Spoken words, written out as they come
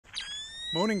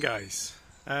Morning guys,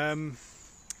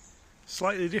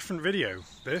 slightly different video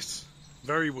this,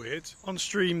 very weird. On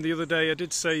stream the other day I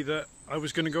did say that I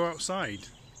was going to go outside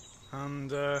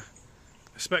and I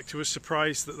expect I was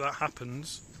surprised that that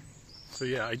happens. So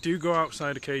yeah, I do go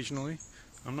outside occasionally,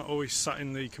 I'm not always sat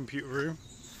in the computer room.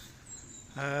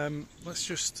 Let's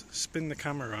just spin the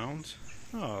camera around.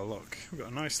 Oh look, we've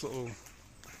got a nice little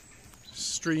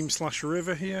stream slash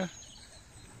river here.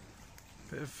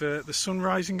 Bit of the sun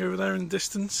rising over there in the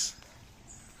distance,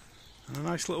 and a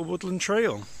nice little woodland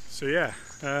trail. So yeah,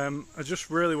 I just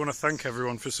really want to thank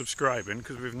everyone for subscribing,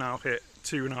 because we've now hit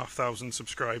 2,500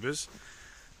 subscribers.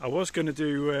 I was going to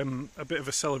do a bit of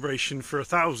a celebration for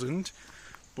 1,000,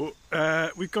 but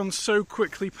we've gone so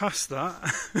quickly past that.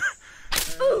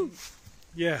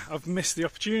 Yeah, I've missed the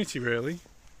opportunity really.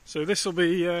 So this will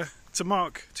be to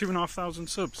mark 2,500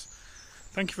 subs.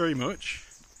 Thank you very much.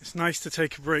 It's nice to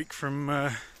take a break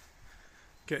from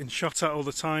getting shot at all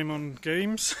the time on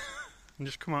games and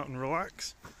just come out and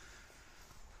relax.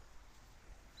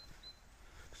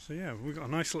 So yeah, we've got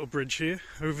a nice little bridge here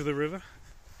over the river.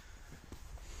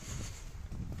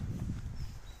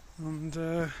 And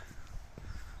a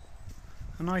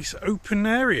nice open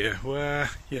area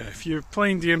where, yeah, if you're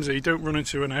playing DMZ, don't run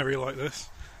into an area like this.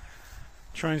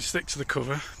 Try and stick to the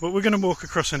cover. But we're going to walk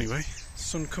across anyway.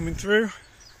 Sun coming through.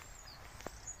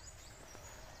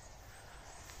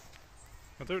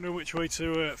 I don't know which way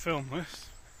to film this.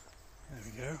 There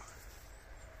we go.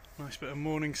 Nice bit of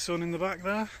morning sun in the back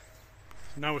there.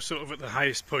 Now we're sort of at the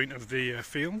highest point of the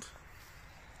field.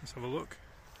 Let's have a look.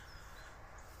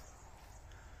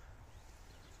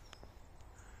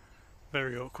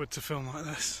 Very awkward to film like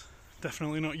this.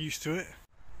 Definitely not used to it.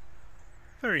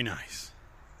 Very nice.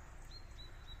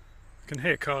 I can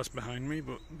hear cars behind me,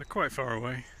 but they're quite far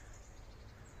away.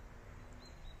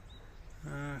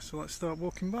 So let's start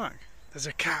walking back. There's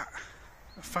a cat.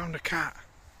 I found a cat.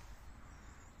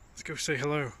 Let's go say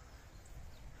hello.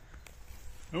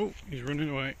 Oh, he's running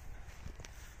away.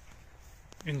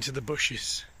 Into the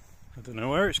bushes. I don't know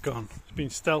where it's gone. It's been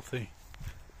stealthy.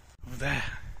 Over there.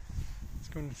 Let's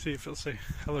go and see if it'll say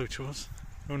hello to us.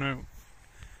 Oh no.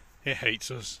 It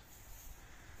hates us.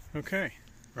 Okay.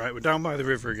 Right, we're down by the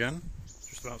river again.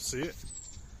 Just about to see it.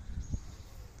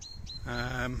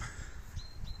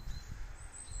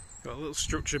 Got a little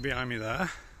structure behind me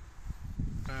there.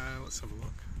 Let's have a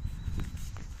look.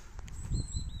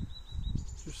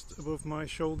 Just above my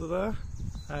shoulder there.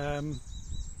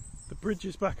 The bridge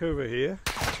is back over here.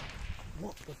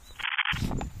 What the?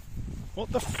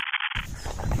 What the?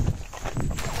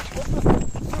 What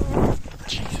the?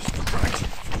 Jesus Christ!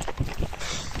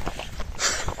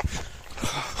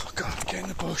 Oh God, get in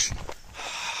the bush.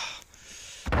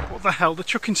 What the hell? They're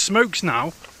chucking smokes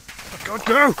now. Oh God,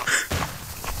 go!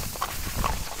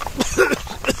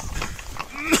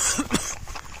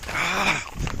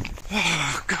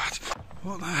 Oh God,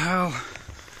 what the hell?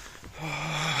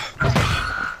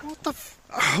 Oh, what the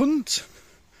a hunt?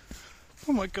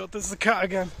 Oh my God, there's the cat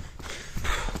again.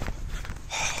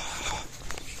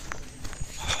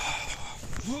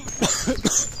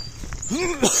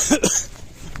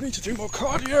 I need to do more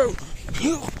cardio.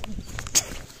 Oh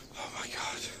my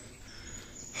God.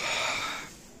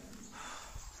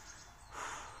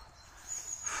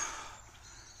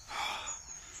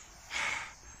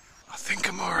 I think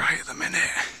I'm alright at the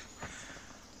minute.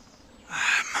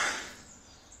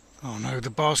 Oh no, the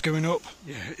bar's going up.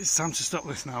 Yeah, it's time to stop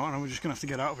this now, and I'm just going to have to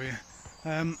get out of here.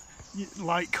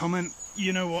 Like, comment,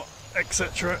 you know what,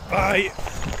 etc. Bye.